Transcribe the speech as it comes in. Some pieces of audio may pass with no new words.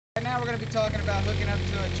Right now we're going to be talking about hooking up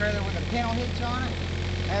to a trailer with a panel hitch on it.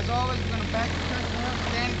 As always, we're going to back the customer up,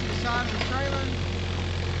 stand to the side of the trailer.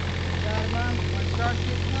 Got him on. When it starts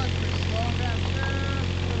getting close, we're slowing down just a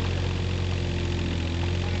little bit.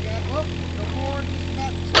 And I got, whoop, go forward, just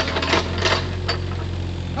about the speed.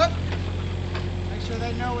 Hook! Make sure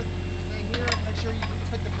they know what they hear it. Make sure you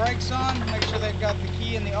put the brakes on. Make sure they've got the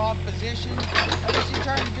key in the off position. I guess you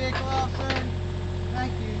turn the vehicle off, sir.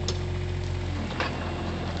 Thank you.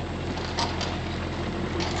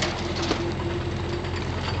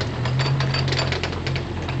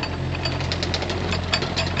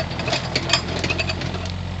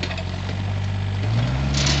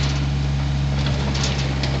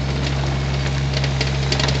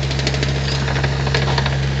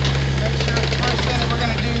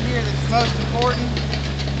 Most important.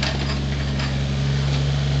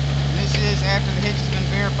 And this is after the hitch has been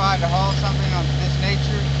verified to haul something of this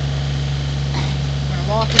nature. We're going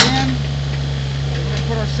to lock it in. And we're going to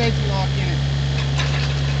put our safety lock in it.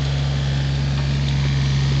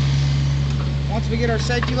 Once we get our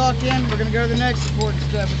safety lock in, we're going to go to the next important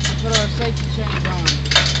step, which is to put our safety chains on.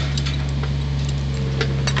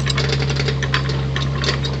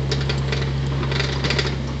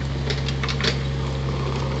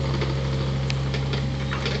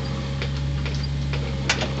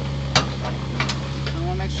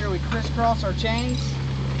 Make sure we crisscross our chains.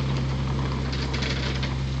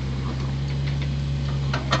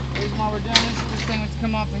 The reason why we're doing this is this thing wants to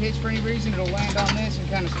come off the hitch for any reason, it'll land on this and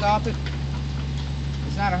kind of stop it.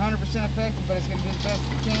 It's not 100% effective, but it's going to do the best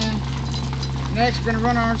we can. Next, we're going to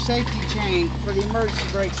run our safety chain for the emergency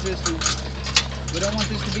brake system. We don't want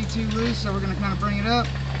this to be too loose, so we're going to kind of bring it up.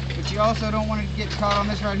 But you also don't want to get caught on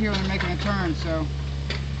this right here when they're making a turn, so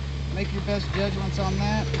make your best judgments on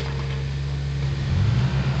that.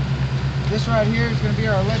 This right here is going to be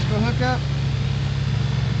our electrical hookup.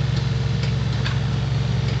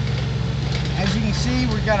 As you can see,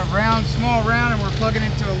 we've got a round, small round, and we're plugging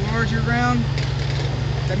into a larger round.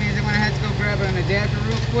 That means I'm going to have to go grab an adapter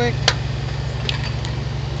real quick.